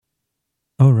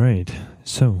All right.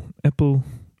 So, Apple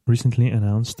recently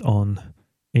announced on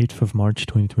 8th of March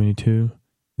 2022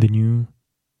 the new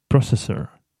processor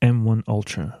M1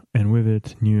 Ultra, and with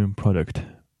it new product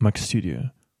Mac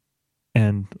Studio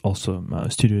and also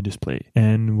Studio Display.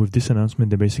 And with this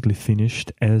announcement, they basically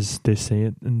finished, as they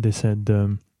said,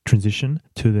 transition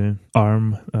to the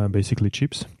ARM basically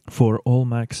chips for all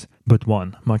Macs but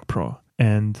one, Mac Pro.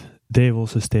 And they've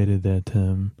also stated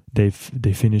that they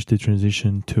finished the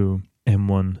transition to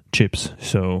M1 chips.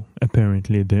 So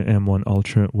apparently the M1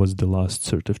 Ultra was the last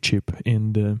sort of chip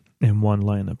in the M1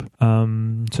 lineup.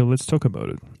 So let's talk about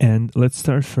it. And let's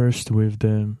start first with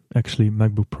the actually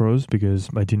MacBook Pros, because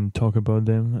I didn't talk about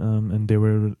them, and they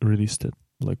were released at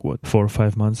 4 or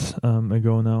 5 months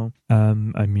ago now.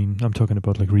 I'm talking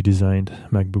about redesigned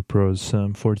MacBook Pros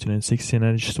 14 and 16.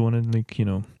 I just wanted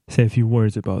say a few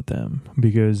words about them,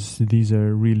 because these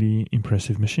are really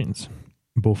impressive machines.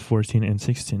 Both 14 and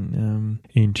 16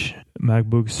 inch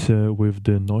MacBooks with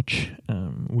the notch,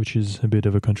 which is a bit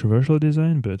of a controversial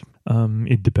design, but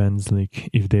it depends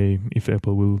if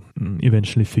Apple will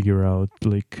eventually figure out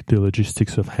the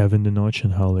logistics of having the notch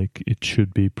and how it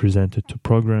should be presented to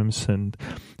programs and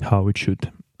how it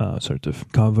should sort of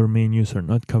cover menus or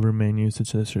not cover menus,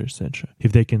 etc., etc.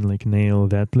 If they can nail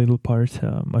that little part,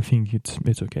 I think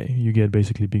it's okay. You get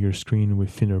basically bigger screen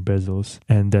with thinner bezels,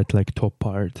 and that top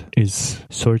part is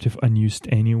sort of unused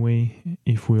anyway,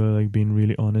 if we are being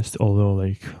really honest. Although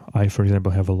I, for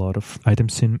example, have a lot of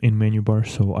items in menu bar,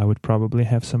 so I would probably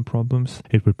have some problems.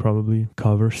 It would probably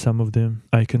cover some of the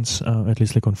icons, at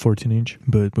least on 14 inch,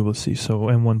 but we will see. So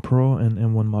M1 Pro and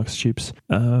M1 Max chips,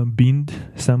 binned,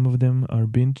 some of them are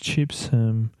binned chips,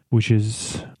 which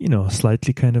is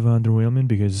slightly kind of underwhelming,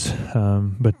 because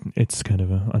but it's kind of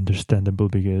understandable,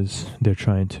 because they're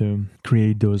trying to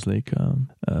create those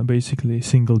basically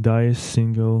single dies,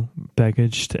 single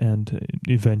packaged, and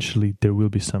eventually there will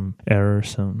be some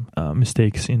errors, some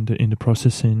mistakes in the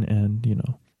processing, and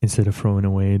instead of throwing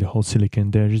away the whole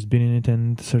silicon, they're just binning it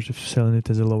and sort of selling it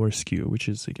as a lower SKU, which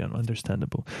is again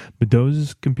understandable. But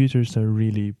those computers are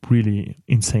really, really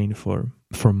insane for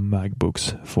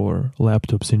MacBooks, for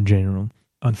laptops in general.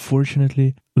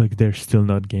 Unfortunately, they're still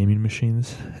not gaming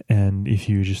machines, and if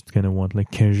you just kind of want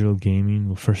casual gaming,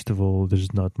 well, first of all,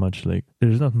 there's not much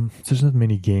there's not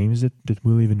many games that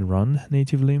will even run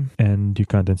natively, and you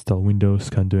can't install Windows,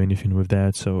 can't do anything with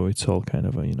that, so it's all kind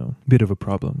of a bit of a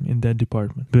problem in that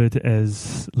department. But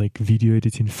as video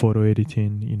editing, photo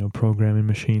editing, programming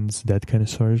machines, that kind of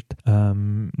sort,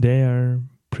 they are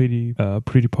pretty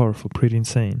powerful, pretty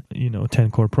insane.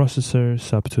 10 core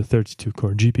processors, up to 32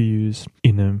 core GPUs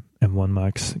in a M1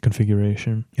 Max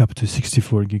configuration, up to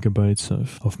 64 gigabytes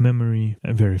of memory,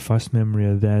 a very fast memory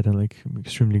at that, and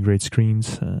extremely great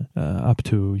screens, up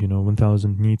to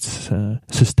 1000 nits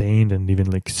sustained, and even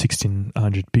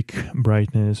 1600 peak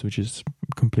brightness, which is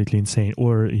completely insane,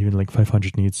 or even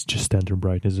 500 nits just standard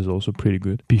brightness is also pretty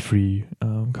good.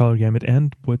 P3 color gamut,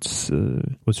 and what's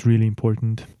really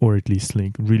important, or at least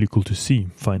really cool to see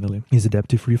finally, is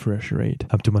adaptive refresh rate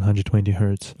up to 120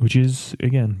 hertz, which is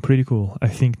again pretty cool. I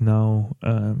think now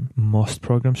most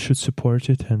programs should support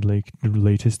it, and the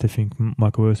latest I think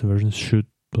macOS versions should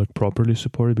properly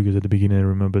support it, because at the beginning I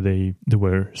remember there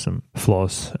were some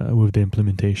flaws with the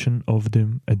implementation of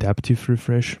the adaptive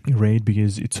refresh rate,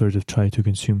 because it sort of tried to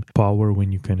consume power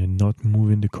when you kind of not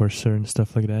moving the cursor and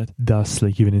stuff like that. Thus,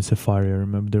 even in Safari I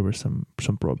remember there were some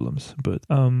problems, but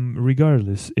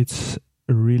regardless, it's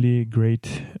really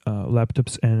great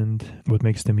laptops, and what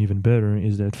makes them even better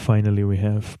is that finally we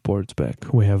have ports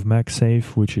back. We have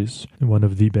MagSafe, which is one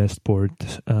of the best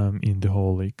ports in the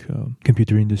whole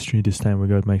computer industry. This time we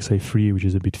got MagSafe 3, which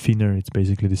is a bit thinner. It's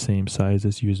basically the same size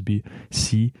as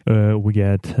USB-C.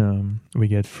 We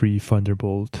get free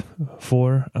Thunderbolt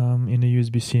 4 in a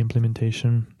USB-C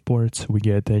implementation. Ports, we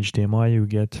get HDMI, we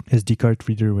get SD card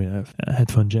reader, we have a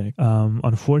headphone jack.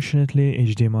 Unfortunately,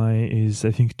 HDMI is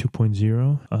I think 2.0,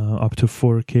 up to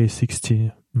 4K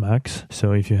 60 max.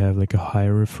 So if you have a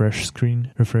higher refresh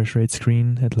rate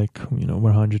screen at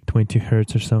 120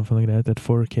 hertz or something like that at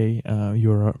 4K,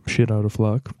 you're shit out of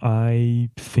luck. I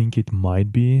think it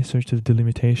might be sort of the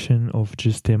limitation of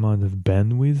just the amount of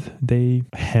bandwidth they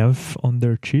have on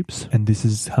their chips, and this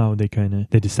is how they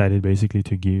decided basically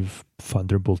to give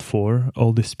Thunderbolt 4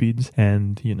 all the speeds,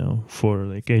 and for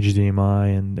like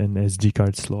HDMI and SD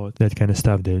card slot, that kind of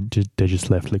stuff, they just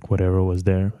left like whatever was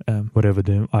there, whatever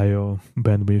the IO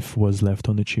bandwidth was left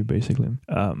on the chip basically.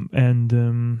 And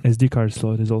SD card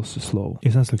slot is also slow.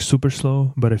 It sounds like super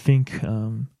slow, but I think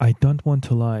I don't want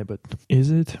to lie, but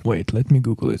is it? Wait, let me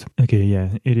Google it. Okay,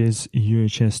 yeah, it is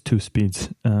UHS 2 speeds,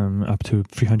 up to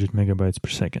 300 megabytes per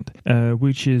second,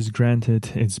 which is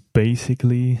granted, it's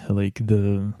basically like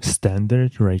the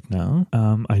standard right now.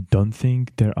 I don't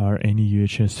think there are any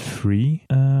UHS 3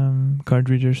 card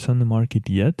readers on the market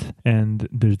yet, and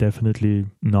there's definitely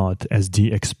not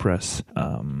SD Express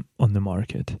on the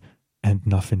market, and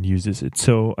nothing uses it.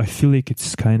 So I feel like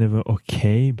it's kind of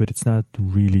okay, but it's not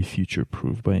really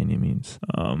future-proof by any means.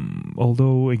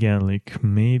 Although, again, like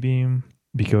maybe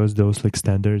because those like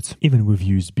standards, even with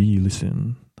USB,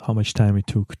 listen, how much time it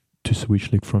took to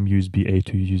switch like from USB A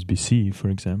to USB C, for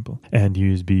example, and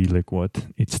USB, like what,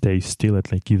 it stays still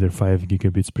at like either 5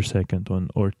 gigabits per second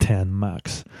or 10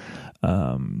 max.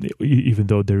 Even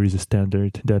though there is a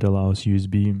standard that allows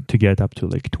USB to get up to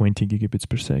like 20 gigabits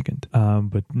per second,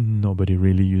 but nobody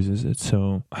really uses it.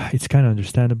 So it's kind of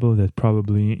understandable that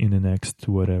probably in the next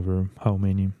whatever, how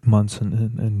many months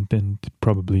and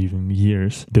probably even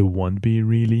years, there won't be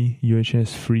really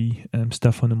UHS free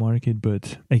stuff on the market.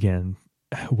 But again,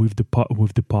 with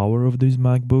the power of these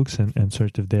MacBooks and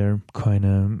sort of their kind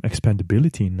of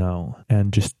expandability now,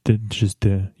 and just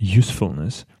the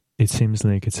usefulness, it seems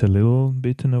like it's a little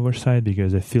bit on our side,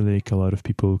 because I feel like a lot of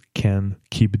people can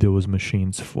keep those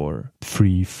machines for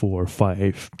 3, 4,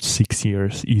 5, 6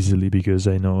 years easily, because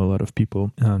I know a lot of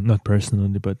people, not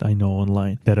personally, but I know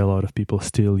online, that a lot of people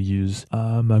still use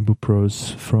MacBook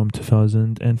Pros from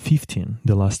 2015,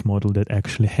 the last model that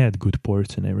actually had good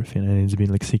ports and everything, and it's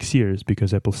been like 6 years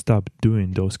because Apple stopped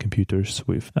doing those computers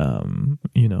with,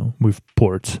 with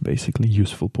ports, basically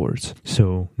useful ports.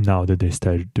 So now that they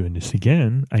started doing this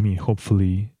again, I mean,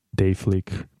 hopefully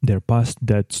they're past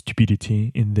that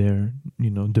stupidity in their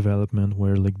development,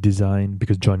 where like design,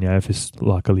 because Johnny Ive is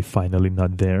luckily finally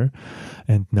not there,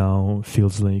 and now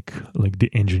feels like the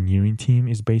engineering team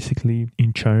is basically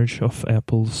in charge of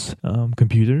Apple's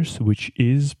computers, which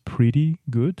is pretty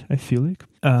good, I feel like.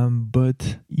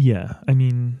 But yeah, I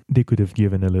mean, they could have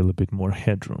given a little bit more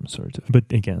headroom, sort of.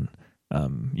 But again,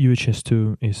 UHS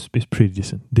 2 is pretty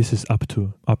decent. This is up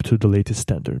to the latest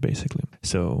standard, basically.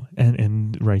 So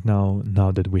and right now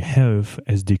that we have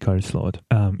SD card slot,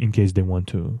 in case they want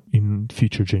to in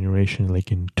future generation, like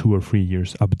in 2 or 3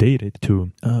 years, update it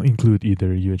to include either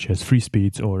UHS 3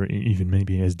 speeds or even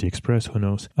maybe SD Express, who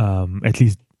knows, at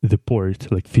least the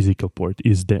port, like physical port,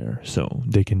 is there, so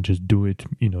they can just do it,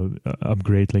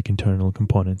 upgrade like internal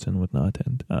components and whatnot,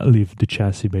 and leave the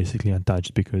chassis basically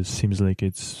untouched, because it seems like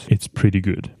it's pretty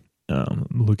good,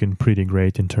 looking pretty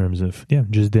great in terms of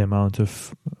just the amount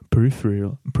of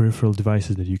peripheral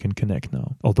devices that you can connect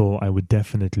now. Although I would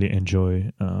definitely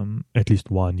enjoy at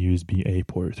least one USB-A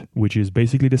port, which is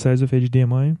basically the size of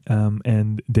HDMI,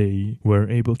 and they were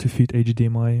able to fit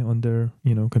HDMI on their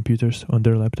computers, on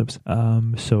their laptops.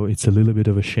 So it's a little bit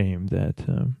of a shame that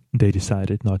they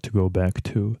decided not to go back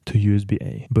to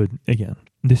USB-A. But again,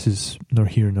 this is nor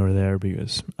here nor there,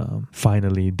 because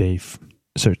finally they've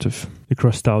sort of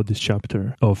crossed out this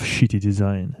chapter of shitty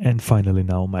design, and finally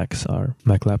now Mac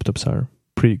laptops are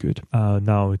pretty good.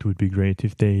 Now it would be great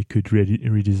if they could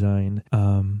redesign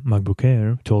MacBook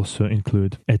Air to also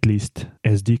include at least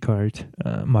SD card,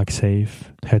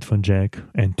 MagSafe, headphone jack,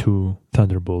 and 2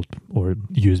 Thunderbolt or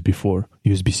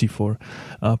USB-C 4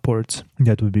 ports.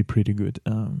 That would be pretty good,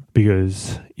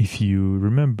 because if you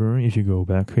remember, if you go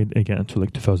back again to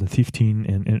like 2015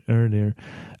 and earlier,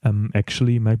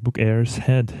 actually MacBook Airs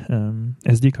had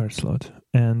SD card slot,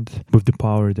 and with the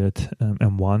power that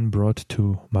M1 brought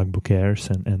to MacBook Airs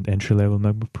and entry-level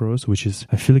MacBook Pros, which is,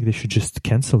 I feel like they should just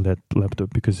cancel that laptop,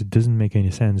 because it doesn't make any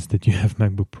sense that you have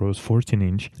MacBook Pros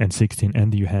 14-inch and 16,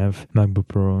 and you have MacBook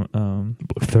Pro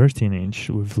 13-inch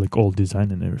with like old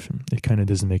design and everything. It kind of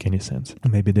doesn't make any sense.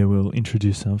 Maybe they will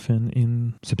introduce something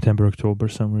in September, October,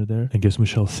 somewhere there. I guess we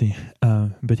shall see.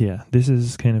 But yeah, this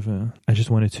is kind of I just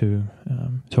wanted to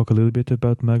talk a little bit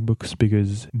about MacBooks,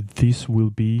 because this will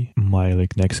be my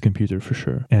like next computer for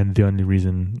sure. And the only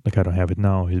reason like I don't have it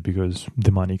now is because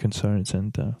the money concerns,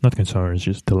 and not concerns,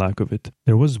 just the lack of it.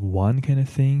 There was one kind of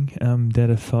thing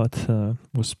that I thought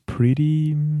was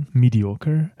pretty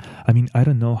mediocre. I mean, I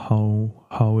don't know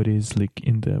how it is like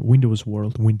in the Windows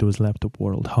world, Windows laptop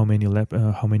world, how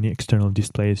many external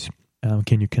displays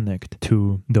can you connect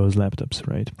to those laptops,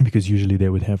 right? Because usually they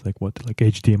would have like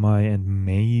HDMI and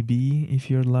maybe, if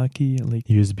you're lucky, like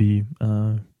USB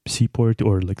C port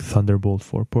or like Thunderbolt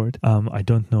 4 port. I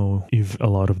don't know if a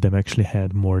lot of them actually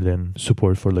had more than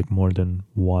support for like more than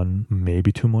one,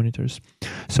 maybe two monitors.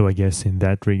 So I guess in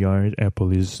that regard,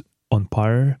 Apple is on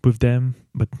par with them,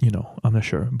 but I'm not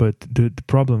sure. But the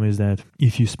problem is that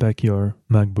if you spec your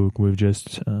MacBook with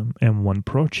just M1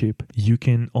 Pro chip, you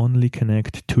can only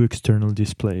connect two external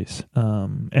displays,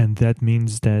 and that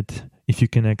means that if you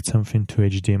connect something to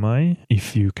HDMI,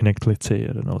 if you connect, let's say,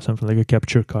 I don't know, something like a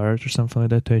capture card or something like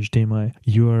that to HDMI,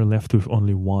 you are left with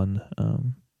only one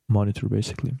monitor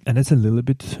basically. And that's a little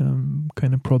bit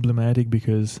kind of problematic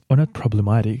because, or not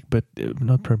problematic, but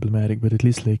at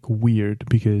least like weird,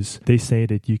 because they say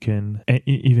that you can,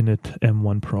 even at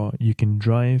M1 Pro, you can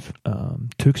drive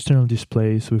two external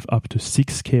displays with up to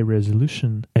 6K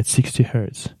resolution at 60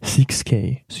 Hertz.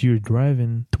 6K. So you're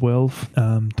driving 12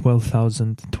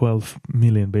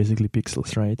 million basically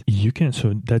pixels, right? You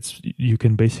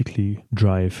can basically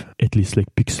drive, at least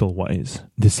like pixel wise,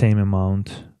 the same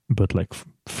amount, but like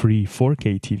free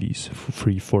 4K TVs,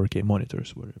 free 4K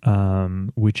monitors,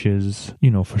 which is,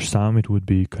 for some it would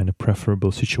be kind of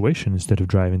preferable situation instead of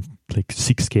driving like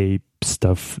 6K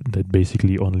stuff that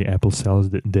basically only Apple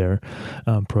sells their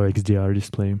Pro XDR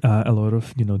display. A lot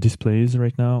of displays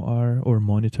right now or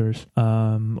monitors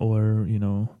or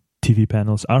TV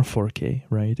panels are 4K,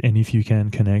 right? And if you can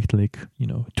connect like,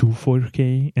 two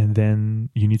 4K and then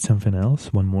you need something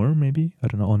else, one more maybe, I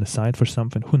don't know, on the side for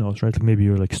something, who knows, right? Like maybe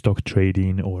you're like stock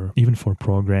trading or even for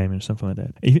programming or something like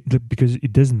that. Because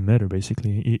it doesn't matter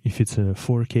basically if it's a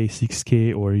 4K,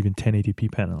 6K or even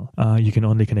 1080p panel. You can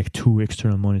only connect two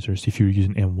external monitors if you're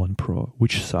using M1 Pro,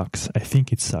 which sucks. I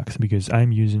think it sucks because I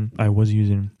am using like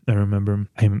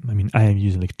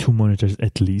two monitors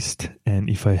at least. And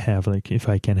if I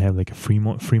can have like a free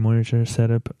monitor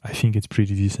setup, I think it's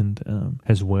pretty decent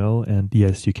as well. And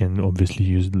yes, you can obviously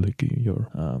use like your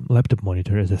laptop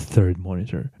monitor as a third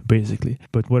monitor basically.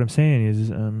 But what I'm saying is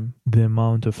the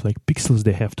amount of like pixels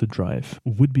they have to drive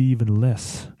would be even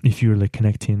less if you're like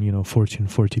connecting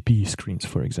 1440p screens,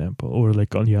 for example, or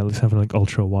like something like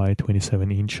ultra wide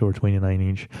 27-inch or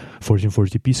 29-inch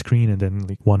 1440p screen, and then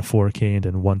like one 4K and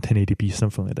then one 1080p,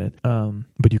 something like that.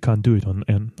 But you can't do it on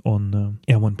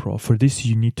M1 Pro. For this,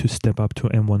 you need to step up to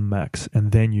M1 Max,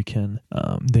 and then you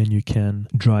can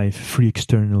drive three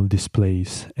external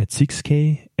displays at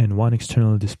 6K and one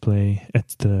external display at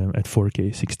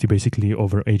 4K 60. Basically,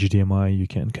 over HDMI, you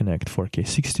can connect 4K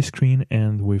 60 screen,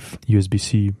 and with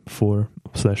USB-C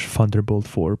 4/Thunderbolt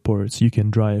 4 ports, you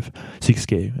can drive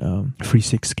 6K, free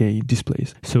 6K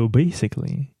displays. So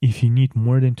basically, if you need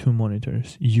more than two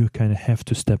monitors, you kind of have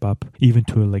to step up even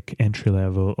to like entry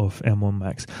level of M1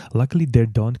 Max. Luckily, they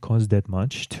don't cost that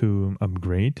much to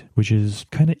upgrade, which is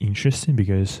kind of interesting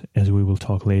because, as we will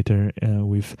talk later,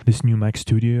 with this new Mac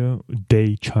Studio,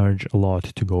 they charge a lot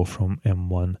to go from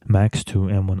M1 Max to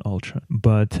M1 Ultra.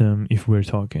 But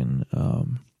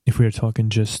if we're talking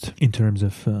just in terms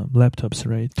of laptops,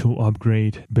 right, to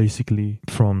upgrade basically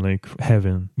from like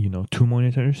having two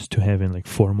monitors to having like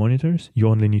four monitors, you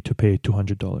only need to pay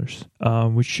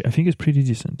 $200, which I think is pretty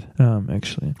decent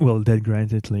actually. Well, that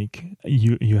granted, like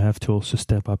you have to also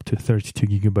step up to 32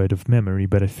 gigabyte of memory,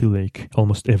 but I feel like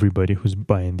almost everybody who's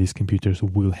buying these computers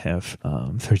will have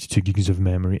 32 gigs of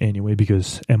memory anyway,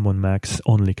 because M1 Max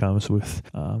only comes with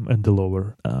and the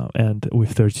lower and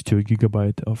with 32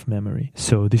 gigabyte of memory.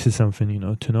 So this is something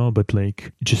to know. But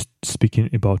like, just speaking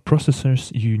about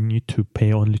processors, you need to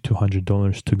pay only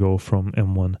 $200 to go from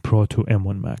M1 Pro to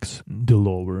M1 Max, the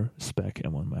lower spec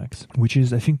M1 Max, which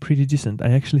is I think pretty decent.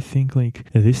 I actually think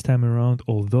like this time around,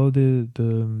 although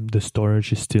the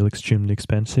storage is still extremely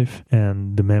expensive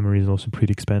and the memory is also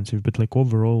pretty expensive, but like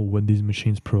overall what these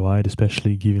machines provide,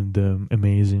 especially given the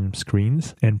amazing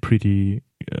screens and pretty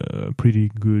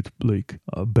good like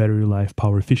battery life,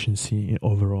 power efficiency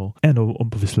overall, and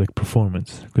obviously like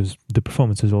performance, because the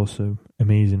performance is also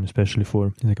amazing, especially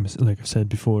for like I've said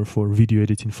before, for video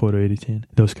editing, photo editing,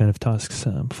 those kind of tasks,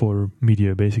 for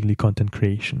media, basically content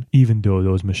creation. Even though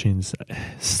those machines are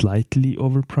slightly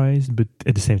overpriced, but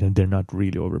at the same time they're not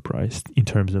really overpriced in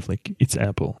terms of like, it's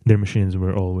Apple. Their machines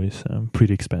were always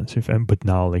pretty expensive, but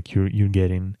now like you're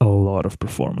getting a lot of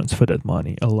performance for that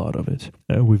money, a lot of it.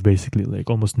 With basically like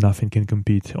almost nothing can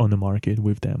compete on the market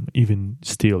with them, even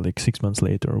still like 6 months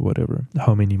later or whatever,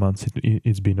 how many months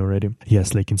it's been already.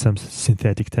 Yes, like in some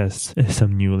synthetic tests,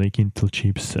 some new like Intel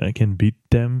chips can beat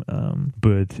them,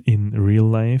 but in real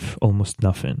life almost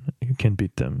nothing can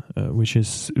beat them, which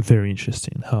is very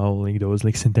interesting how like those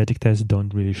like synthetic tests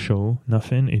don't really show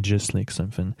nothing. It's just like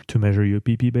something to measure your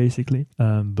PP basically,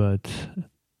 but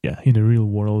in the real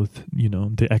world,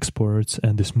 the exports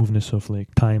and the smoothness of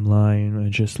like timeline,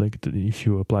 and just like if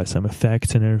you apply some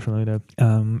effects and everything like that,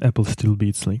 Apple still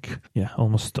beats like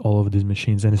almost all of these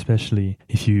machines. And especially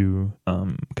if you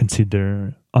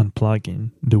consider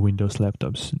unplugging the Windows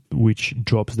laptops, which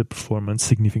drops the performance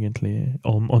significantly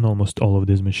on almost all of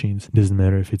these machines. Doesn't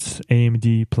matter if it's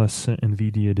AMD plus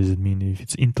NVIDIA, does it mean if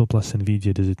it's Intel plus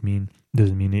NVIDIA, doesn't mean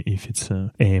if it's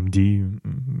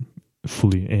AMD,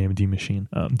 fully AMD machine.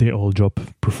 They all drop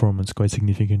performance quite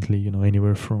significantly,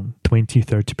 anywhere from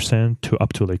 20-30% to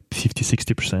up to like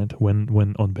 50-60%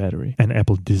 when on battery. And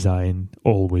Apple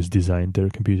always designed their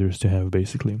computers to have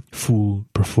basically full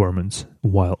performance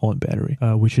while on battery,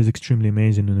 which is extremely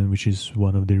amazing, and which is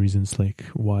one of the reasons like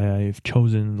why I've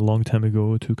chosen a long time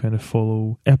ago to kind of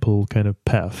follow Apple kind of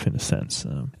path in a sense,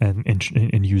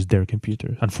 and use their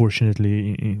computer.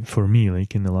 Unfortunately, for me,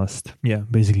 like in the last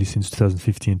basically since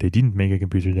 2015, they didn't make a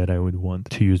computer that I would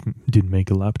want to use, didn't make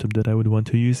a laptop that I would want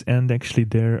to use, and actually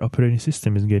their operating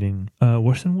system is getting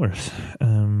worse and worse,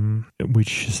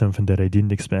 which is something that I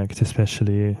didn't expect,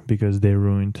 especially because they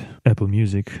ruined Apple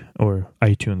Music or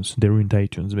iTunes. They ruined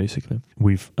iTunes basically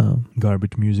with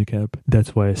garbage music app.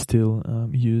 That's why I still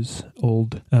use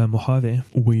old Mojave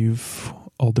with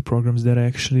all the programs that I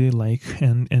actually like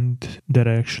and that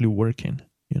are actually working,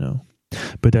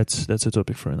 But that's a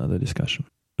topic for another discussion.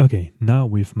 Okay, now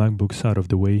with MacBooks out of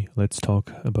the way, let's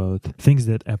talk about things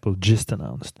that Apple just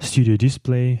announced: Studio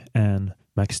Display and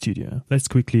Mac Studio. Let's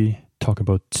quickly talk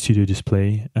about Studio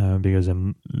Display because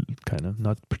I'm kind of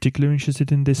not particularly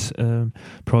interested in this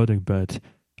product, but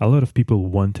a lot of people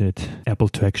wanted Apple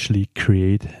to actually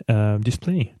create a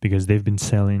display because they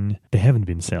haven't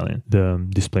been selling the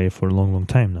display for a long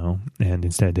time now, and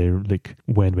instead they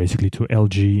went basically to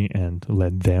LG and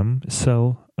let them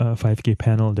sell a 5K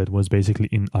panel that was basically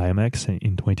in IMAX,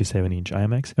 in 27-inch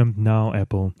IMAX. And now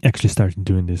Apple actually started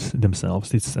doing this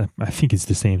themselves. I think it's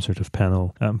the same sort of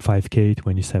panel, 5K,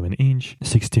 27-inch,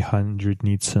 1600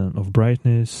 nits of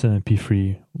brightness,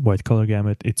 P3 white color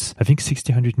gamut. I think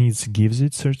 1600 nits gives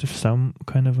it sort of some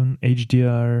kind of an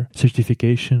HDR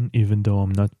certification, even though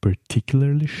I'm not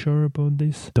particularly sure about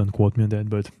this. Don't quote me on that,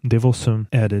 but they've also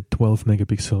added 12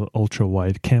 megapixel ultra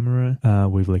wide camera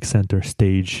with like center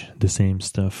stage, the same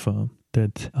stuff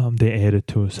that they added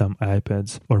to some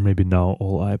iPads, or maybe now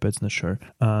all iPads, not sure.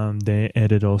 They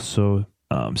added also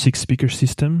 6-speaker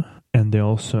system, and they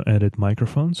also added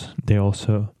microphones. They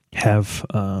also have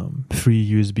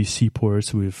 3 USB-C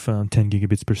ports with 10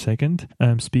 gigabits per second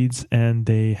speeds, and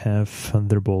they have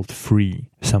Thunderbolt 3,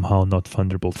 somehow not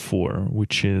Thunderbolt 4,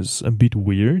 which is a bit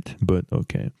weird, but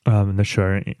okay. I'm not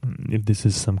sure if this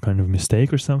is some kind of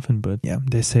mistake or something, but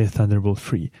they say Thunderbolt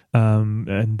 3.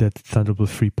 And that Thunderbolt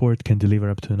 3 port can deliver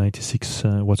up to 96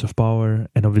 watts of power,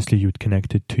 and obviously you'd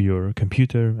connect it to your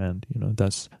computer, and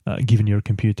thus giving your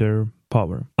computer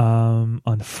power.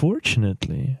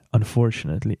 Unfortunately,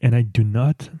 and I do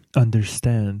not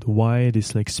understand why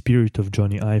this spirit of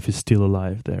Johnny Ive is still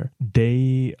alive there.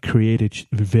 They created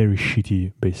a very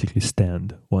shitty basically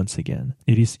stand once again.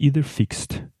 It is either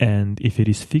fixed, and if it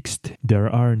is fixed, there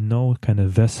are no kind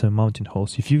of VESA mounting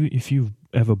holes. If you've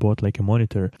ever bought a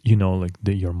monitor,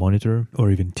 your monitor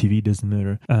or even TV, doesn't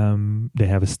matter, they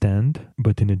have a stand,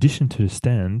 but in addition to the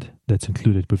stand that's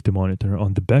included with the monitor,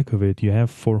 on the back of it you have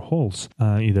 4 holes,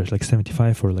 either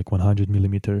 75 or 100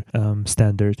 millimeter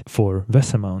standard for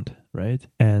VESA mount, right?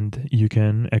 And you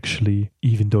can actually,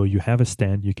 even though you have a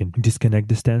stand, you can disconnect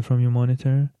the stand from your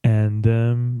monitor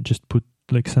and just put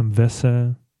some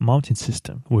VESA mounting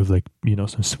system with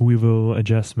some swivel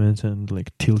adjustments and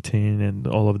tilting and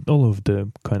all of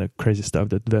the kind of crazy stuff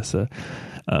that VESA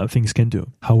things can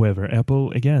do. However, Apple,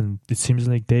 again, it seems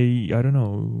like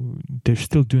they're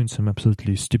still doing some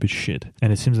absolutely stupid shit,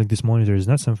 and it seems like this monitor is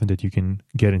not something that you can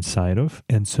get inside of,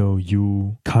 and so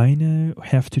you kind of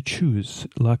have to choose.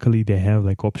 Luckily, they have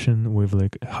option with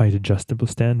height adjustable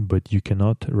stand, but you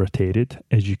cannot rotate it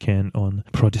as you can on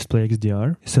Pro Display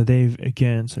XDR. So they've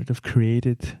again sort of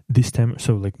created this time,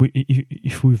 so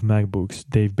if with MacBooks,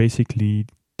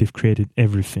 they've created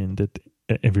everything that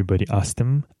everybody asked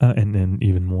them, and then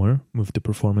even more with the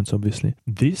performance, obviously.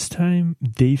 This time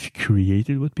they've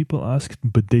created what people asked,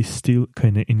 but they still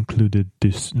kind of included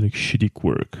this shitty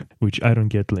quirk, which I don't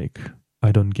get.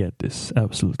 I don't get this,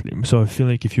 absolutely. So I feel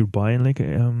if you're buying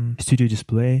a Studio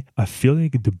Display, I feel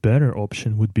the better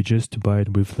option would be just to buy it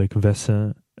with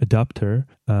VESA adapter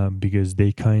because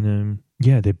they kind of,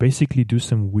 yeah, they basically do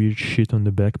some weird shit on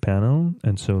the back panel.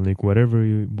 And so like whatever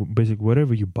you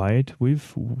buy it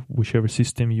with, whichever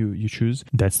system you choose,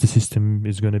 that's the system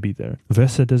is going to be there.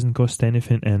 VESA doesn't cost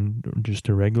anything, and just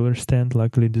a regular stand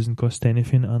luckily doesn't cost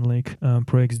anything, unlike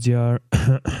Pro XDR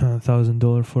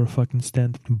 $1,000 for a fucking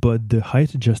stand. But the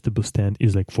height adjustable stand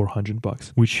is like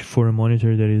 $400, which for a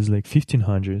monitor that is like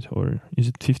 1500, or is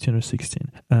it 15 or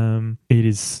 16, it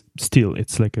is still,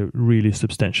 it's like a really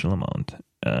substantial amount.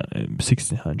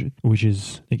 1600, which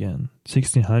is again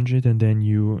 1600, and then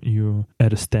you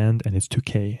add a stand and it's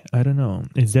 2K. I don't know,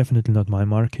 it's definitely not my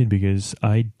market, because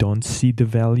I don't see the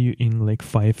value in like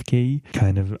 5K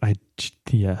kind of.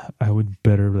 I would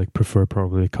better like prefer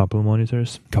probably a couple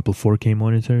 4K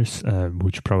monitors,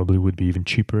 which probably would be even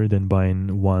cheaper than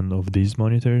buying one of these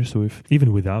monitors with,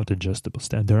 even without adjustable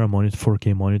stand. There are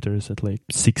 4K monitors at like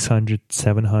 600,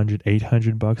 700,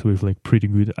 $800 with like pretty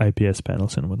good IPS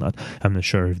panels and whatnot. I'm not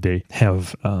sure if they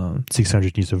have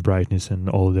 600 nits of brightness and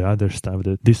all the other stuff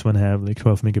that this one have, like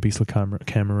 12 megapixel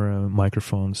camera,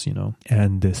 microphones,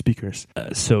 and the speakers.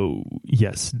 So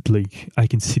yes, like I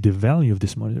can see the value of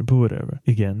this monitor, but whatever.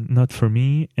 Again, not for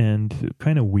me, and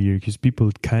kind of weird because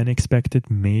people kind of expected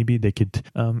maybe they could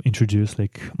introduce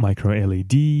like micro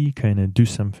LED, kind of do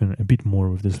something a bit more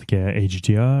with this, like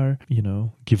HDR,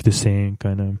 give the same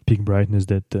kind of peak brightness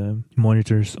that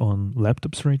monitors on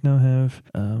laptops right now have,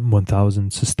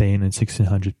 1000 sustain and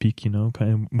 1600 peak,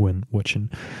 kind of when watching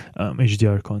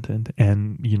HDR content,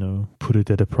 and put it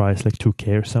at a price like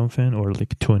 2K or something, or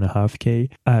like 2.5K.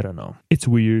 I don't know. It's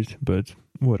weird, but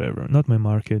whatever, not my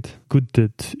market. Good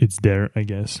that it's there, I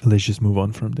guess. Let's just move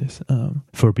on from this.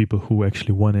 For people who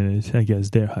actually wanted it, I guess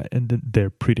they're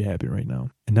pretty happy right now.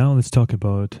 And now let's talk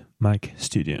about Mac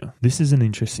Studio. This is an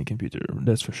interesting computer,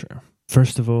 that's for sure.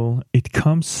 First of all, it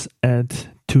comes at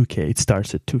 2K. It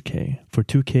starts at 2K. For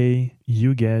 2K,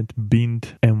 you get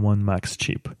binned M1 Max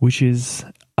chip, which is,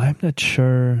 I'm not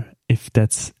sure if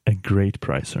that's a great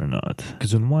price or not.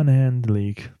 Because on one hand,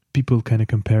 like, people kind of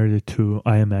compared it to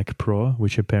iMac Pro,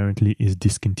 which apparently is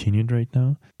discontinued right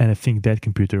now. And I think that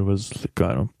computer was, like, I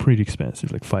don't know, pretty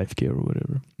expensive, like 5K or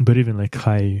whatever. But even like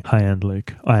high-end,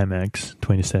 like iMacs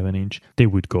 27-inch, they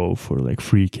would go for like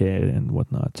 3K and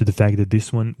whatnot. So the fact that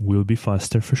this one will be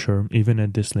faster for sure, even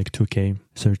at this like 2K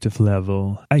sort of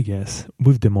level, I guess,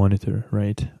 with the monitor,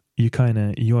 right?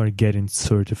 You are getting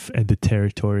sort of at the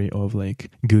territory of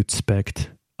like good spec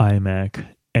iMac,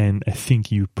 and I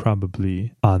think you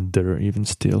probably under even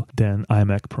still than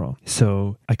iMac Pro.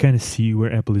 So I kind of see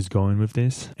where Apple is going with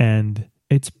this, and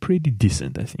it's pretty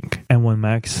decent, I think. M1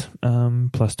 Max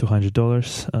plus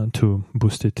 $200 to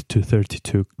boost it to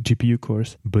 32 GPU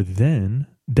cores, but then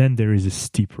there is a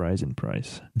steep rise in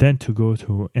price. Then to go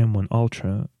to M1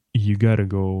 Ultra, you gotta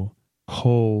go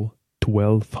whole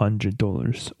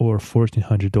 $1,200 or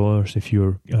 $1,400 if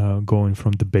you're going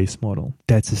from the base model.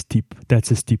 That's a steep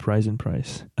rise in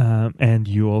price. And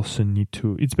you also need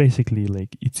to, it's basically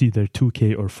like it's either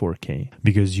 2K or 4K,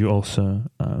 because you also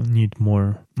need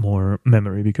more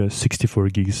memory, because 64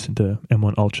 gigs, the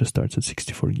M1 Ultra starts at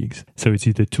 64 gigs. So it's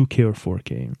either 2K or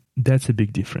 4K. That's a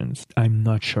big difference. I'm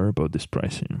not sure about this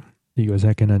pricing, because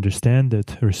I can understand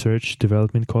that research,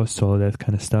 development costs, all of that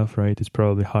kind of stuff, right? It's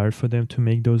probably hard for them to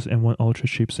make those M1 Ultra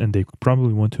chips, and they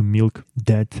probably want to milk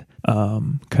that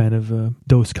kind of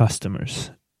those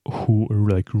customers who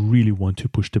like really want to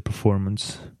push the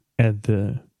performance at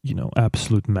the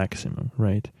absolute maximum,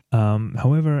 right?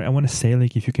 However, I want to say,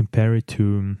 like, if you compare it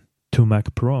to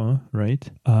Mac Pro,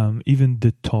 right? Even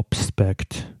the top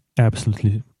spec'd,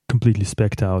 absolutely completely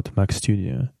spec'd out Mac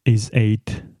Studio is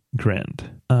 $8,000.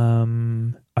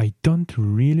 I don't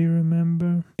really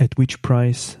remember at which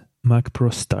price Mac Pro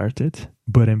started,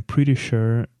 but I'm pretty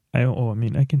sure. I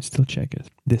can still check it.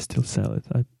 They still sell it.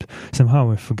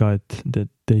 Somehow I forgot that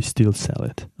they still sell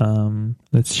it.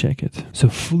 Let's check it. So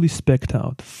fully spec'd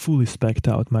out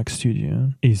Mac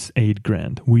Studio is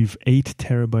 $8,000 with 8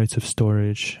 terabytes of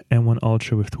storage, M1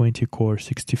 Ultra with 20 core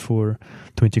CPU,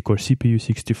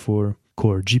 64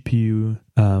 core GPU,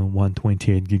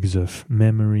 128 gigs of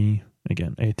memory.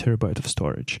 Again, 8 terabyte of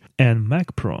storage. And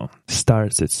Mac Pro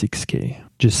starts at 6K.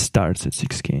 Just starts at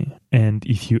 6K. And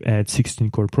if you add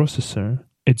 16-core processor,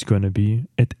 it's going to be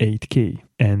at 8K.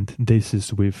 And this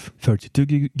is with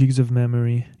 32 gigs of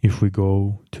memory. If we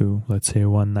go to, let's say,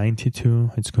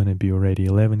 192, it's going to be already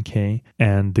 11K.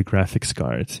 And the graphics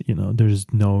card, there's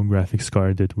no graphics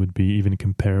card that would be even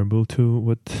comparable to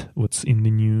what's in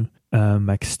the new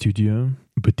Mac Studio.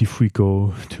 But if we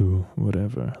go to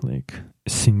whatever, like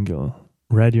single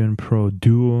Radeon Pro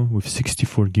Duo with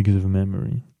 64 gigs of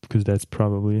memory, because that's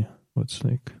probably what's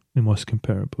like the most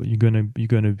comparable. You're gonna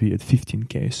be at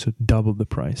 15K, so double the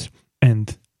price.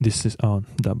 And this is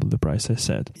double the price, I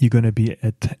said. You're gonna be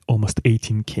at almost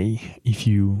 18K if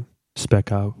you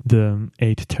spec out the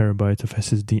 8 terabytes of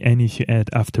SSD, and if you add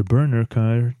afterburner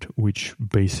card, which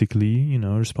basically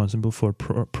responsible for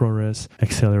ProRes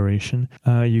acceleration,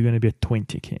 you're gonna be at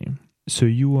 20K. So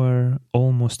you are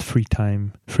almost three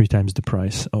times the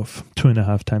price of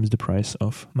 2.5 times the price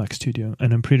of Mac Studio,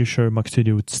 and I'm pretty sure Mac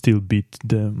Studio would still beat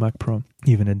the Mac Pro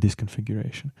even at this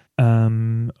configuration,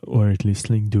 or at least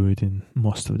do it in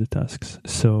most of the tasks.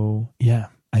 So yeah.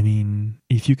 I mean,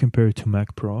 if you compare it to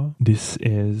Mac Pro, this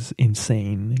is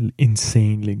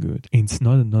insanely good. It's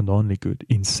not only good,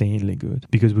 insanely good.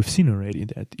 Because we've seen already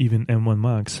that even M1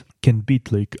 Max can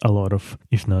beat a lot of,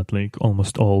 if not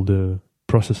almost all the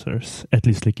processors, at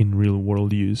least in real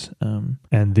world use.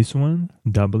 And this one,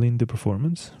 doubling the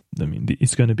performance, I mean,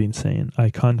 it's going to be insane. I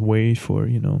can't wait for,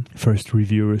 first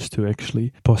reviewers to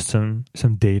actually post some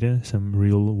data, some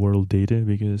real world data,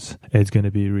 because it's going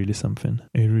to be really something.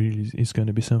 It really is going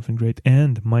to be something great.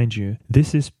 And mind you,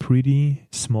 this is pretty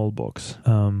small box.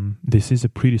 This is a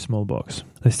pretty small box.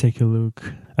 Let's take a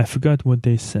look. I forgot what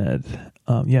they said.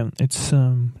 It's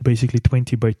basically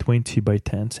 20 by 20 by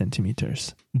 10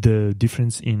 centimeters. The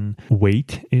difference in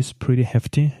weight is pretty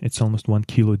hefty. It's almost 1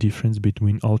 kilo difference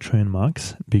between Ultra and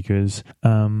Max, because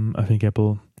I think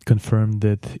Apple confirmed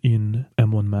that in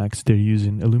M1 Max they're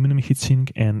using aluminum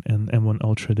heatsink, and M1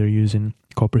 Ultra they're using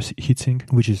copper heatsink,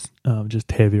 which is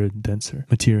just heavier, denser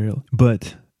material.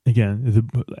 But again,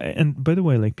 and by the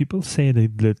way, people say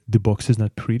that the box is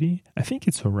not pretty. I think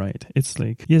it's alright. It's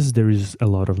yes, there is a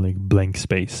lot of blank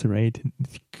space, right?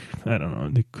 I don't know.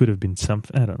 There could have been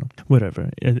something. I don't know. Whatever.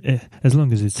 As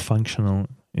long as it's functional,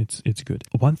 it's good.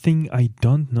 One thing I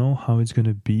don't know how it's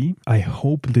gonna be. I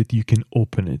hope that you can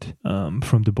open it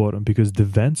from the bottom, because the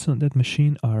vents on that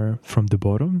machine are from the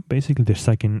bottom. Basically, they're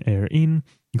sucking air in,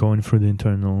 going through the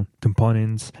internal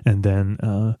components, and then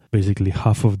basically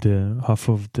half of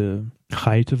the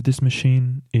height of this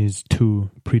machine is two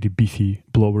pretty beefy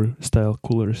blower style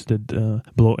coolers that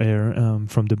blow air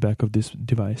from the back of this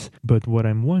device. But what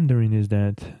I'm wondering is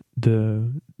that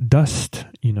the dust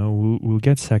will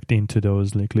get sucked into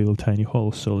those little tiny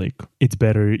holes. So it's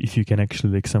better if you can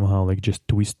actually somehow just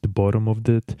twist the bottom of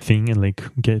that thing and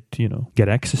get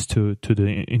access to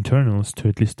the internals, to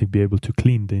at least be able to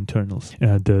clean the internals,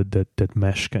 that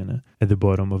mesh kind of at the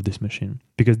bottom of this machine,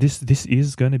 because this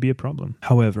is going to be a problem.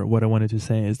 However, what I wanted to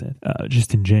say is that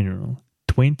just in general,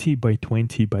 20 by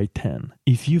 20 by 10,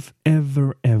 if you've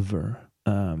ever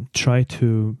tried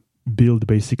to build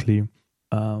basically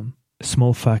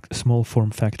small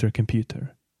form factor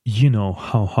computer, you know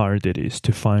how hard it is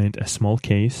to find a small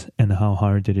case and how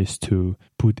hard it is to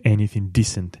put anything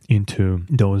decent into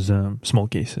those small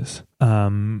cases.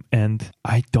 And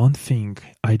I don't think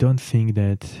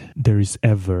that there is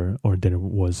ever, or there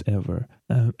was ever,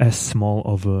 as small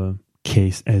of a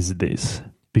case as this.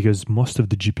 Because most of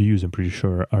the GPUs, I'm pretty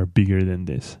sure, are bigger than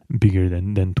this, bigger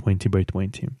than 20 by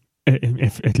 20.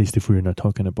 At least if we're not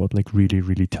talking about really,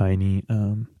 really tiny,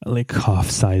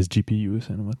 half-size GPUs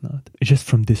and whatnot. Just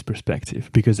from this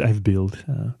perspective, because I've built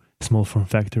a small form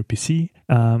factor PC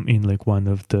in one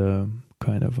of the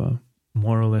kind of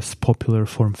more or less popular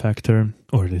form factor,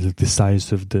 or the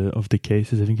size of the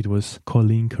cases. I think it was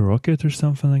Colink Rocket or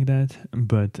something like that.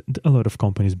 But a lot of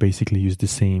companies basically use the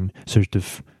same sort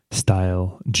of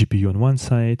style GPU on one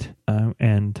side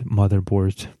and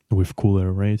motherboard with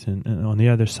cooler, right, and on the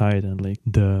other side, and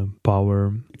the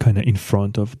power kind of in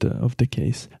front of the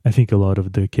case. I think a lot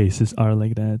of the cases are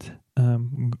like that.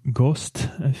 Ghost,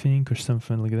 I think, or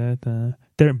something like that.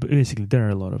 There are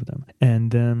a lot of them,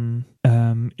 and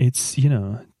it's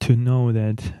to know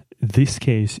that this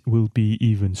case will be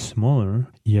even smaller,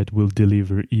 yet will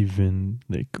deliver even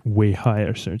way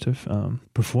higher sort of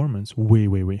performance,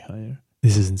 way higher.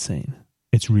 This is insane.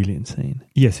 It's really insane.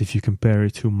 Yes, if you compare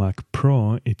it to Mac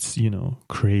Pro, it's,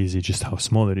 crazy just how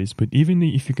small it is. But even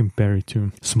if you compare it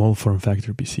to small form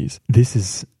factor PCs, this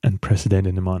is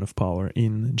unprecedented amount of power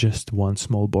in just one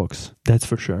small box. That's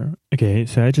for sure. Okay,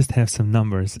 so I just have some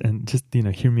numbers, and just,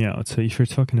 hear me out. So if you're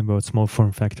talking about small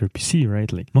form factor PC, right,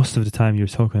 most of the time you're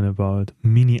talking about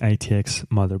mini ITX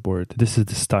motherboard. This is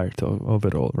the start of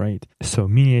it all, right? So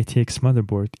mini ITX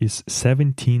motherboard is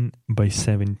 17 by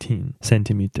 17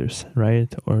 centimeters,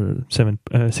 right? Or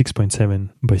 6.7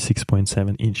 by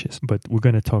 6.7 inches. But we're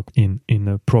going to talk in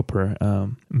a proper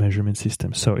measurement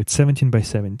system. So it's 17 by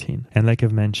 17. And like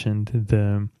I've mentioned,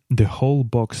 the whole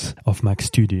box of Mac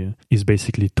Studio is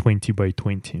basically 20 by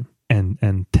 20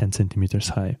 and 10 centimeters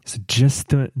high. So just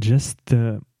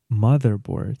the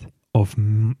motherboard of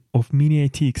Mini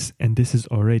ATX, and this is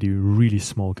already really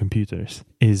small computers,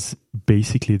 is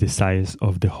basically the size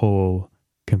of the whole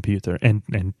computer.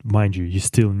 And mind you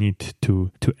still need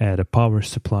to add a power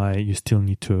supply, you still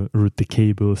need to route the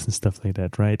cables and stuff like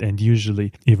that, right? And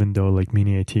usually, even though like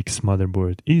Mini ATX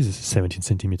motherboard is 17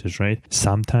 centimeters, right,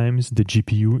 sometimes the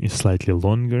GPU is slightly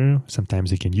longer,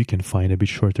 sometimes again you can find a bit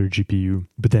shorter GPU,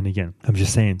 but then again, I'm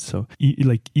just saying, so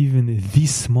even the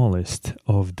smallest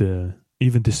of the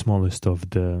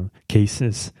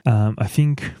cases, I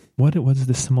think what's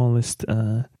the smallest?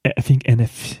 I think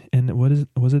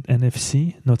was it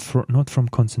NFC? Not from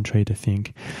concentrate. I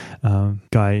think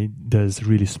guy does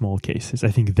really small cases. I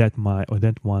think that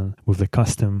one with the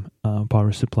custom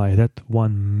power supply, that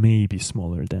one may be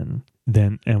smaller than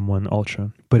M1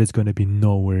 Ultra, but it's going to be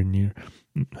nowhere near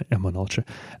M1 Ultra,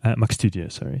 Mac Studio,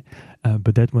 sorry.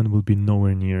 But that one will be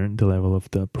nowhere near the level of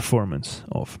the performance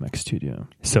of Mac Studio.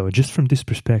 So just from this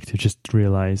perspective, just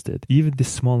realize that even the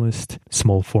smallest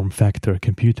small form factor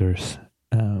computers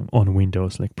on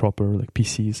Windows, like proper like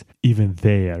PCs, even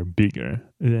they are bigger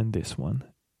than this one.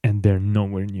 And they're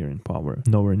nowhere near in power,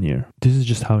 nowhere near. This is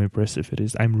just how impressive it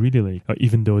is. I'm really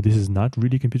even though this is not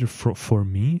really a computer for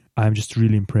me, I'm just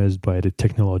really impressed by the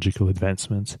technological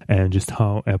advancements and just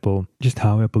how Apple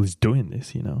is doing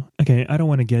this, you know. Okay, I don't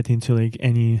want to get into like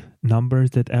any numbers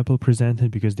that Apple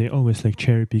presented because they always like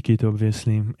cherry pick it,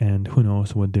 obviously, and who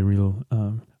knows what the real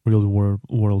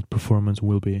world performance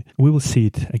will be. We will see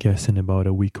it, I guess, in about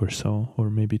a week or so, or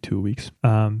maybe 2 weeks.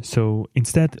 So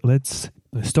instead, let's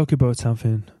talk about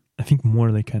something I think more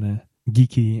like kind of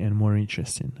geeky and more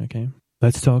interesting, okay?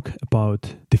 Let's talk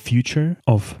about the future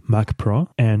of Mac Pro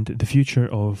and the future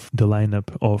of the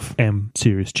lineup of M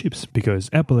series chips, because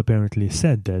Apple apparently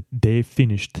said that they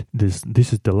finished this.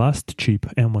 This is the last chip.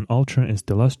 M1 Ultra is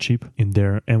the last chip in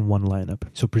their M1 lineup.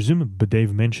 So presumably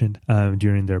they've mentioned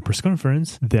during their press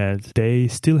conference that they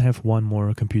still have one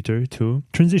more computer to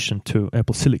transition to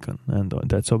Apple Silicon, and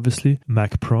that's obviously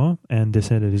Mac Pro, and they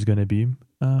said it is going to be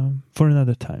for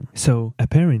another time. So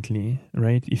apparently,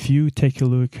 right, if you take a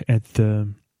look at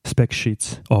the spec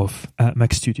sheets of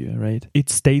Mac Studio, right, it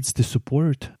states the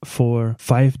support for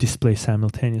 5 displays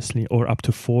simultaneously or up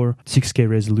to 4 6K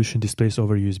resolution displays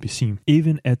over USB-C,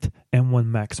 even at M1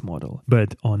 Max model.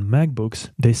 But on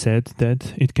MacBooks, they said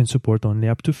that it can support only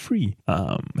up to 3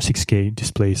 6K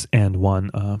displays and 1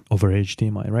 over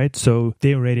HDMI, right? So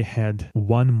they already had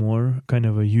one more kind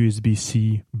of a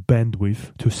USB-C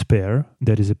bandwidth to spare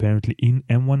that is apparently in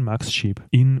M1 Max chip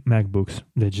in MacBooks.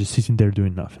 They're just sitting there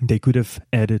doing nothing. They could have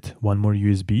added one more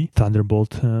USB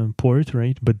Thunderbolt port,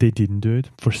 right? But they didn't do it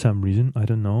for some reason. I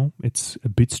don't know. It's a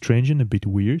bit strange and a bit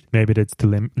weird. Maybe that's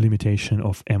the limitation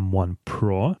of M1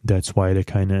 Pro. That's why they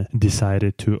kind of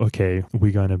decided to, okay,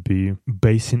 we're going to be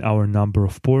basing our number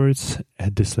of ports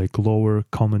at this like lower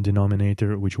common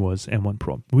denominator, which was M1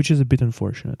 Pro, which is a bit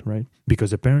unfortunate, right?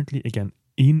 Because apparently, again,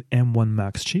 in M1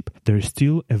 Max chip, there is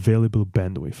still available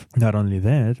bandwidth. Not only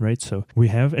that, right? So we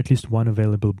have at least one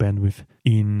available bandwidth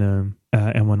in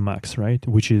M1 Max, right?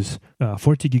 Which is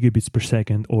 40 gigabits per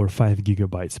second or 5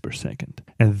 gigabytes per second.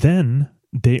 And then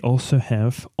they also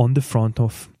have on the front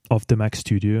of the Mac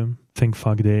Studio, thank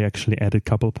fuck they actually added a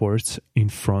couple ports in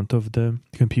front of the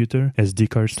computer, SD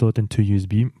card slot and 2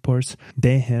 USB ports.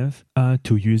 They have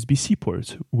 2 USB-C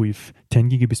ports with 10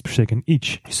 gigabits per second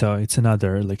each. So it's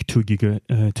another like 2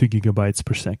 gigabytes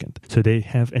per second. So they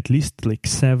have at least like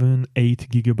 7-8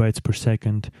 gigabytes per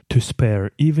second to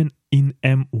spare, even in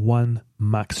M1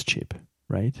 Max chip,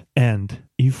 right? And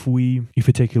if we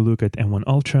take a look at M1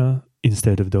 Ultra,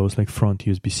 instead of those like front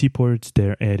USB-C ports,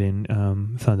 they're adding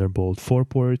Thunderbolt 4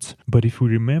 ports. But if we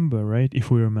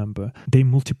remember, they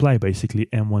multiply basically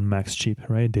M1 Max chip,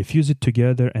 right? They fuse it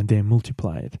together and they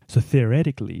multiply it. So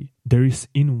theoretically, there is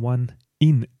in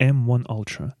M1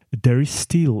 Ultra, there is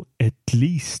still at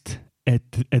least, at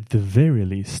the very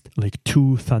least, like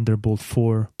 2 Thunderbolt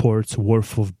 4 ports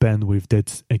worth of bandwidth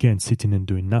that's, again, sitting and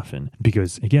doing nothing.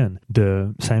 Because, again,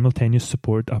 the simultaneous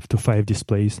support up to 5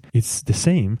 displays, it's the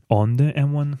same on the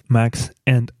M1 Max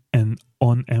and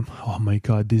on oh my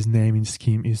god, this naming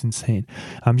scheme is insane.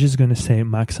 I'm just going to say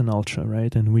Max and Ultra,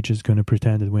 right? And we're just going to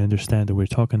pretend that we understand that we're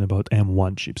talking about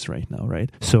M1 chips right now,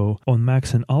 right? So on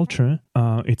Max and Ultra,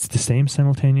 it's the same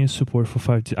simultaneous support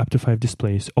for up to 5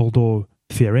 displays, although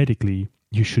theoretically,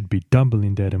 you should be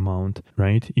doubling that amount,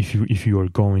 right? If you are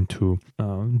going to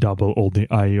double all the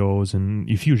IOs and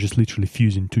if you're just literally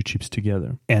fusing 2 chips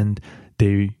together. And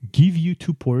they give you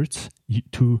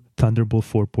two Thunderbolt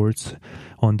 4 ports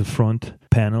on the front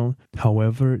panel.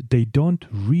 However, they don't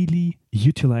really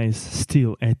utilize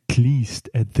still at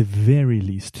the very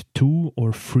least two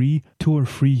or three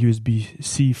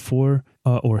USB-C 4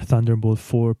 or Thunderbolt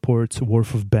 4 ports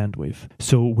worth of bandwidth.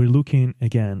 So we're looking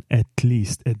again at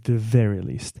the very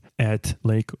least at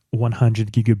like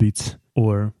 100 gigabits,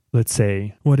 or let's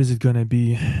say, what is it gonna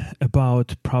be,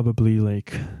 about probably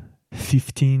like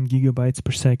 15 gigabytes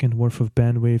per second worth of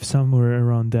bandwidth, somewhere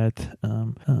around that.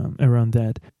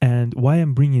 And why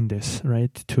I'm bringing this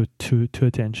right to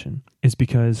attention is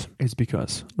because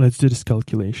let's do these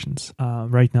calculations.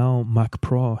 Right now, Mac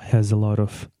Pro has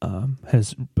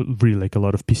has really like a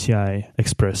lot of PCI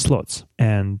Express slots,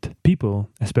 and people,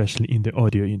 especially in the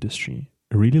audio industry,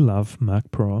 really love Mac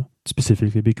Pro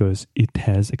specifically because it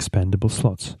has expandable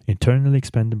slots. Internally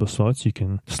expandable slots. You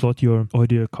can slot your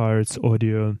audio cards,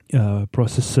 audio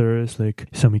processors, like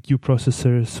some EQ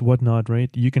processors, whatnot, right?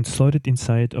 You can slot it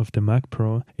inside of the Mac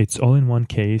Pro. It's all in one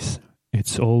case.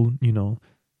 It's all,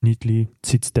 neatly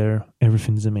sits there.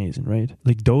 Everything's amazing, right?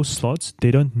 Like those slots,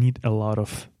 they don't need a lot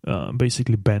of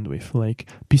basically bandwidth. Like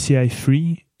PCI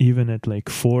 3, even at like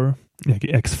 4, like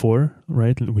X4,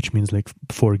 right, which means like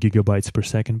 4 gigabytes per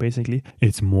second, basically,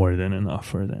 it's more than enough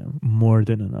for them. More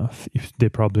than enough. If they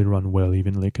probably run well,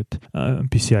 even like at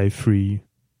PCI 3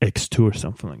 X2 or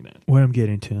something like that. What I'm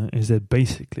getting to is that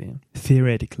basically,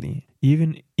 theoretically,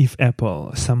 even if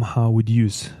Apple somehow would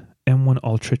use M1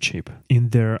 Ultra chip in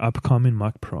their upcoming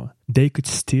Mac Pro, they could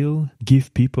still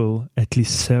give people at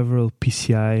least several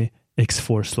PCI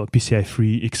X4 slots, PCI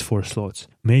 3 X4 slots,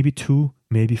 maybe 2,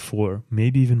 maybe 4,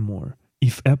 maybe even more.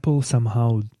 If Apple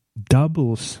somehow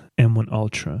doubles M1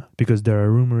 Ultra, because there are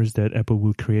rumors that Apple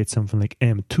will create something like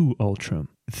M2 Ultra,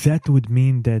 that would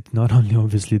mean that not only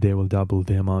obviously they will double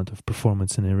the amount of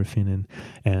performance and everything,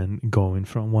 and going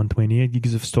from 128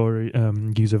 gigs of storage,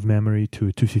 gigs of memory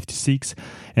to 256,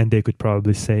 and they could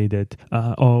probably say that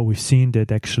we've seen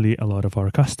that actually a lot of our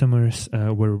customers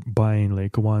were buying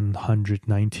like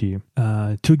 190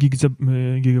 2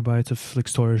 gigabytes of like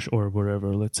storage, or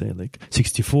whatever, let's say like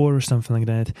 64 or something like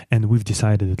that, and we've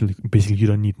decided that basically you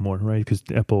don't need more, right? Because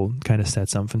Apple kind of said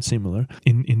something similar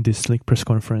in this like press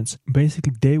conference.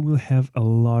 Basically, they will have a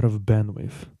lot of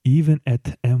bandwidth, even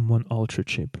at M1 Ultra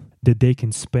chip, that they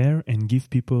can spare and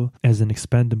give people as an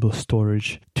expandable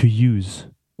storage to use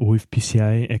with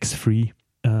PCI X3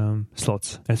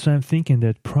 slots. That's why I'm thinking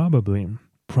that probably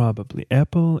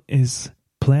Apple is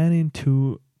planning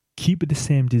to keep the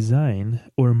same design,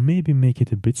 or maybe make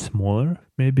it a bit smaller.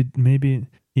 Maybe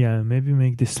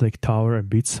make this like tower a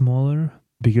bit smaller,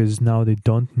 because now they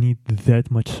don't need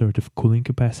that much sort of cooling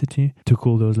capacity to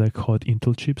cool those like hot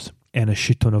Intel chips, and a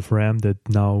shit ton of RAM that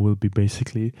now will be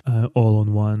basically all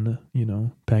on one,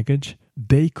 package.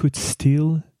 They could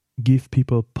still give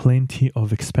people plenty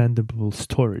of expandable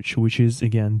storage, which is,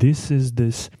 again, this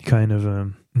kind of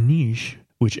a niche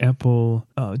which Apple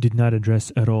did not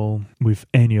address at all with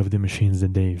any of the machines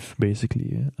that they've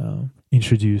basically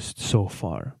introduced so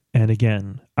far. And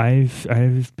again,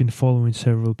 I've been following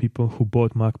several people who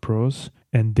bought Mac Pros,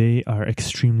 and they are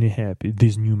extremely happy,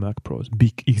 these new Mac Pros,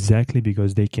 exactly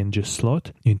because they can just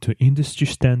slot into industry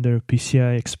standard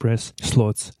PCI Express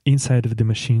slots inside of the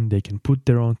machine. They can put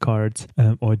their own cards,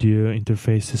 audio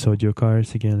interfaces, audio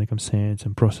cards, again, like I'm saying,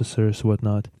 some processors,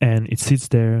 whatnot, and it sits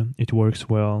there, it works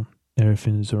well.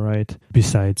 Everything is alright,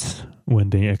 besides when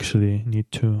they actually need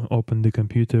to open the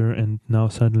computer, and now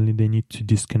suddenly they need to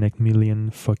disconnect million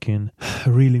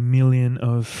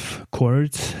of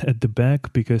cords at the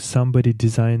back, because somebody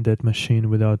designed that machine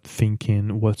without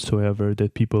thinking whatsoever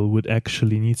that people would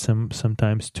actually need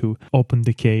sometimes to open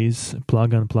the case,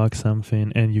 unplug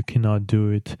something, and you cannot do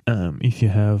it if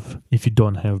you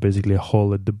don't have basically a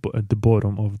hole at the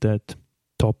bottom of that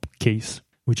top case.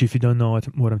 Which, if you don't know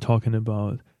what I'm talking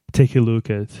about, take a look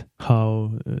at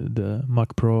how the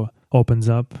Mac Pro opens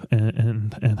up,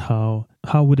 and how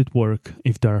would it work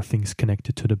if there are things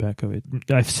connected to the back of it.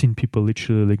 I've seen people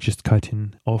literally like just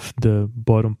cutting off the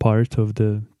bottom part of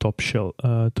the top shell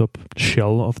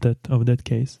of that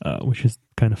case, which is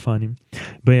kind of funny.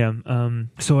 But yeah,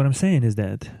 so what I'm saying is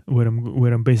that where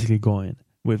I'm basically going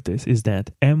with this is that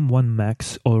M1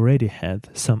 Max already had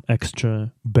some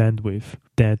extra bandwidth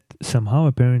that somehow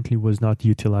apparently was not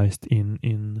utilized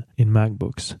in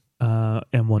MacBooks.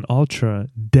 M1 Ultra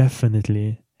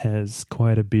definitely has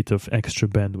quite a bit of extra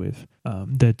bandwidth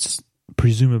that's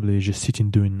presumably just sitting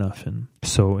doing nothing.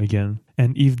 So again,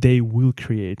 and if they will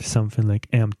create something like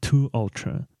M2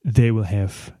 Ultra, they will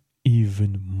have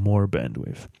even more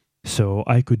bandwidth. So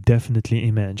I could definitely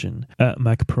imagine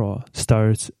Mac Pro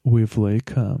starts with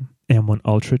like M1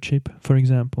 Ultra chip, for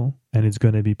example, and it's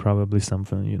going to be probably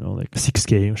something, like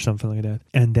 6K or something like that.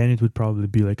 And then it would probably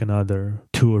be like another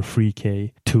 2 or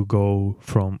 3K to go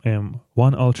from M1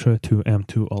 Ultra to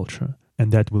M2 Ultra.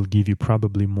 And that will give you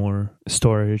probably more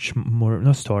storage, more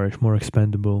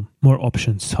expandable, more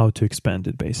options how to expand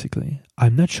it, basically.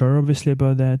 I'm not sure, obviously,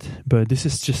 about that, but this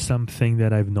is just something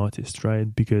that I've noticed,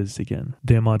 right? Because, again,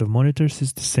 the amount of monitors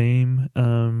is the same,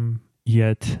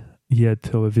 yet,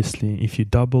 obviously, if you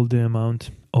double the amount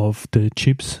of the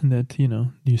chips, that,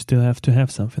 you still have to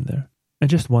have something there. And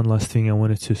just one last thing I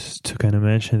wanted to kind of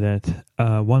mention, that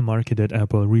one market that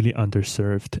Apple really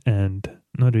underserved, and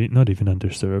not even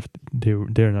underserved,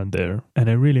 they're not there. And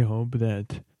I really hope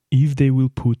that if they will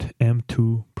put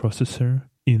M2 processor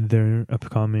in their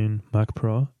upcoming Mac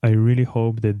Pro, I really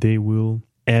hope that they will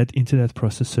add into that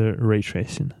processor ray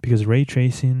tracing, because ray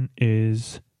tracing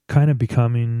is kind of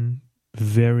becoming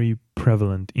very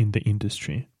prevalent in the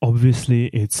industry. Obviously,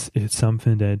 it's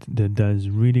something that does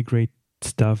really great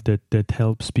stuff, that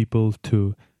helps people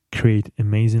to create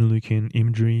amazing looking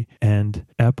imagery, and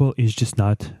Apple is just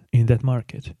not in that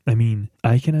market. I mean,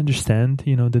 I can understand,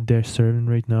 that they're serving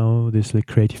right now this like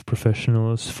creative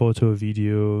professionals, photo,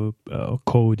 video,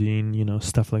 coding,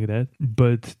 stuff like that,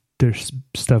 but there's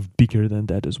stuff bigger than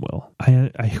that as well. I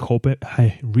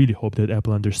really hope that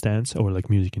Apple understands, or like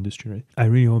music industry, right? I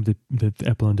really hope that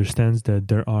Apple understands that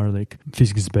there are like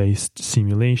physics-based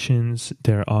simulations,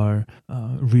 there are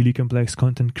really complex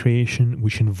content creation,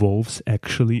 which involves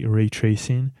actually ray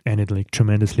tracing, and it like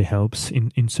tremendously helps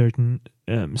in certain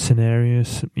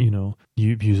scenarios.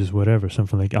 You uses whatever,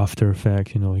 something like After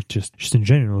Effects, like just in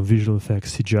general, visual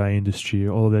effects, CGI industry,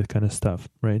 all that kind of stuff,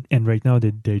 right? And right now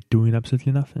they're doing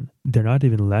absolutely nothing. They're not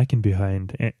even lacking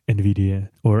behind NVIDIA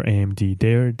or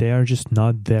AMD. They are just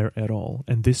not there at all.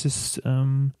 And this is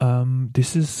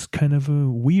kind of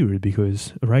weird,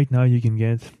 because right now you can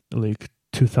get like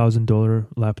 $2,000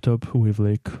 laptop with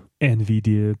like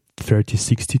NVIDIA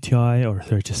 3060 Ti or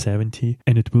 3070,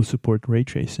 and it will support ray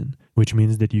tracing, which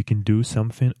means that you can do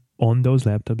something on those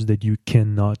laptops that you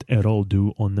cannot at all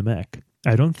do on the Mac.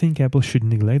 I don't think Apple should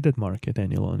neglect that market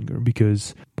any longer,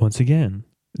 because once again,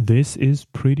 this is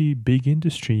pretty big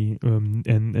industry,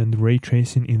 and ray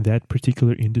tracing in that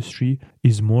particular industry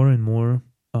is more and more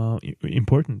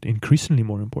important, increasingly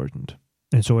more important.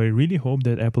 And so I really hope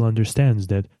that Apple understands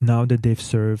that now that they've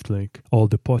served like all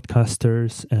the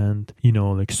podcasters and,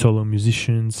 like solo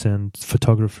musicians and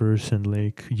photographers and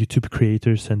like YouTube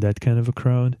creators and that kind of a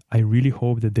crowd, I really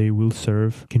hope that they will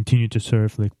continue to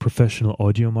serve like professional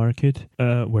audio market,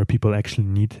 where people actually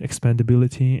need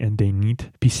expandability and they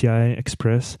need PCI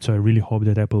Express. So I really hope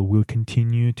that Apple will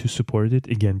continue to support it,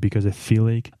 again, because I feel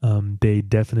like they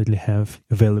definitely have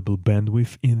available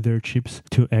bandwidth in their chips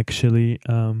to actually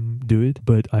do it.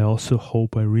 But I also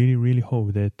hope, I really, really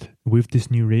hope that with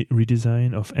this new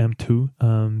redesign of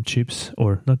M2 chips,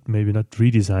 or not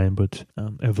redesign, but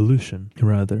evolution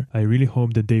rather, I really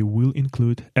hope that they will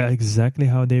include exactly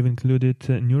how they've included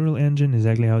Neural Engine,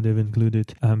 exactly how they've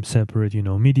included separate,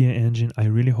 Media Engine. I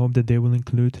really hope that they will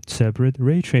include separate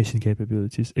ray tracing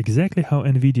capabilities, exactly how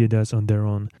NVIDIA does on their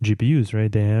own GPUs,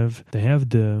 right? They have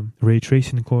the ray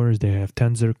tracing cores, they have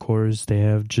Tensor cores, they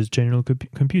have just general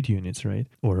compute units, right?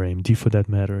 Or AMD for that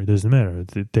matter. It doesn't matter.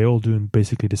 They all doing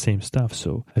basically the same stuff.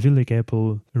 So I feel like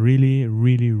Apple really,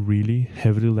 really, really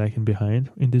heavily lagging behind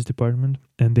in this department,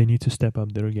 and they need to step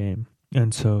up their game.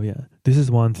 And so, yeah, this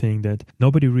is one thing that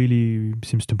nobody really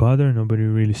seems to bother, nobody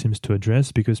really seems to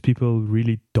address, because people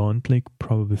really don't like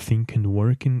probably think and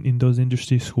work in those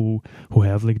industries who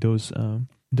have like those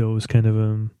kind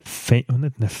of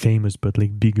not famous, but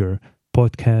like bigger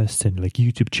podcasts and like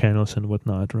YouTube channels and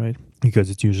whatnot, right? Because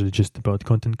it's usually just about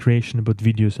content creation, about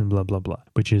videos and blah, blah, blah,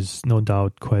 which is no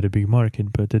doubt quite a big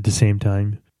market. But at the same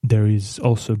time, there is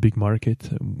also a big market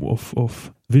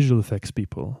of visual effects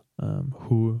people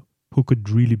who could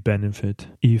really benefit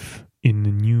if in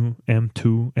the new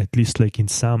M2, at least like in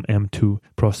some M2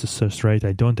 processors, right?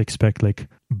 I don't expect like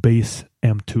base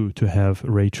M2 to have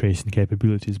ray tracing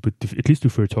capabilities, but at least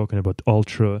if we're talking about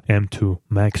Ultra, M2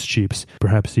 Max chips,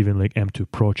 perhaps even like M2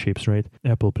 Pro chips, right?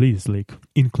 Apple, please like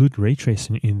include ray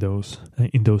tracing in those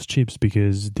chips,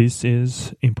 because this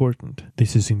is important.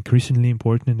 This is increasingly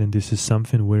important, and this is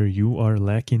something where you are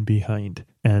lacking behind.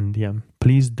 And yeah,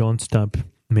 please don't stop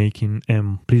making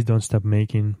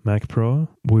Mac Pro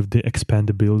with the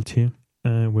expandability,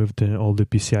 with all the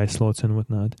PCI slots and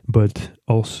whatnot. But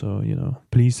also,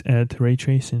 please add ray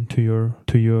tracing to your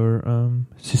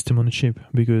system on a chip,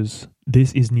 because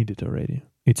this is needed already.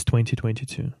 It's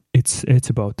 2022. It's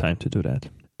about time to do that.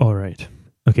 All right.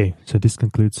 Okay, so this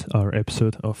concludes our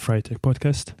episode of Frytech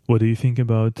Podcast. What do you think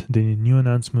about the new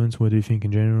announcements? What do you think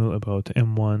in general about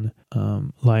M1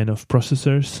 line of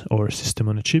processors or system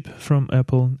on a chip from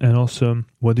Apple? And also,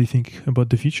 what do you think about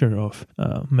the future of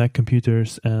Mac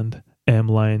computers and M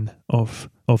line of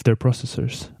their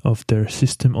processors, of their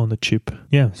system on the chip?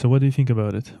 Yeah, so what do you think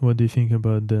about it? What do you think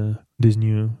about this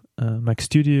new Mac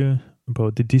Studio?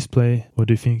 About the display? What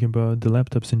do you think about the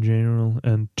laptops in general,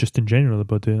 and just in general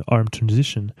about the ARM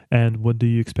transition? And what do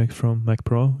you expect from Mac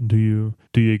Pro? Do you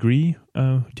agree?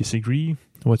 Disagree?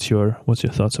 What's your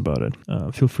thoughts about it?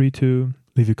 Feel free to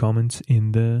leave your comments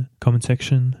in the comment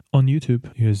section on YouTube,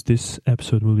 because this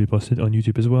episode will be posted on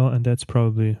YouTube as well, and that's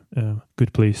probably a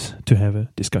good place to have a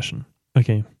discussion.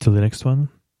 Okay, till the next one,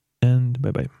 and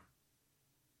bye bye.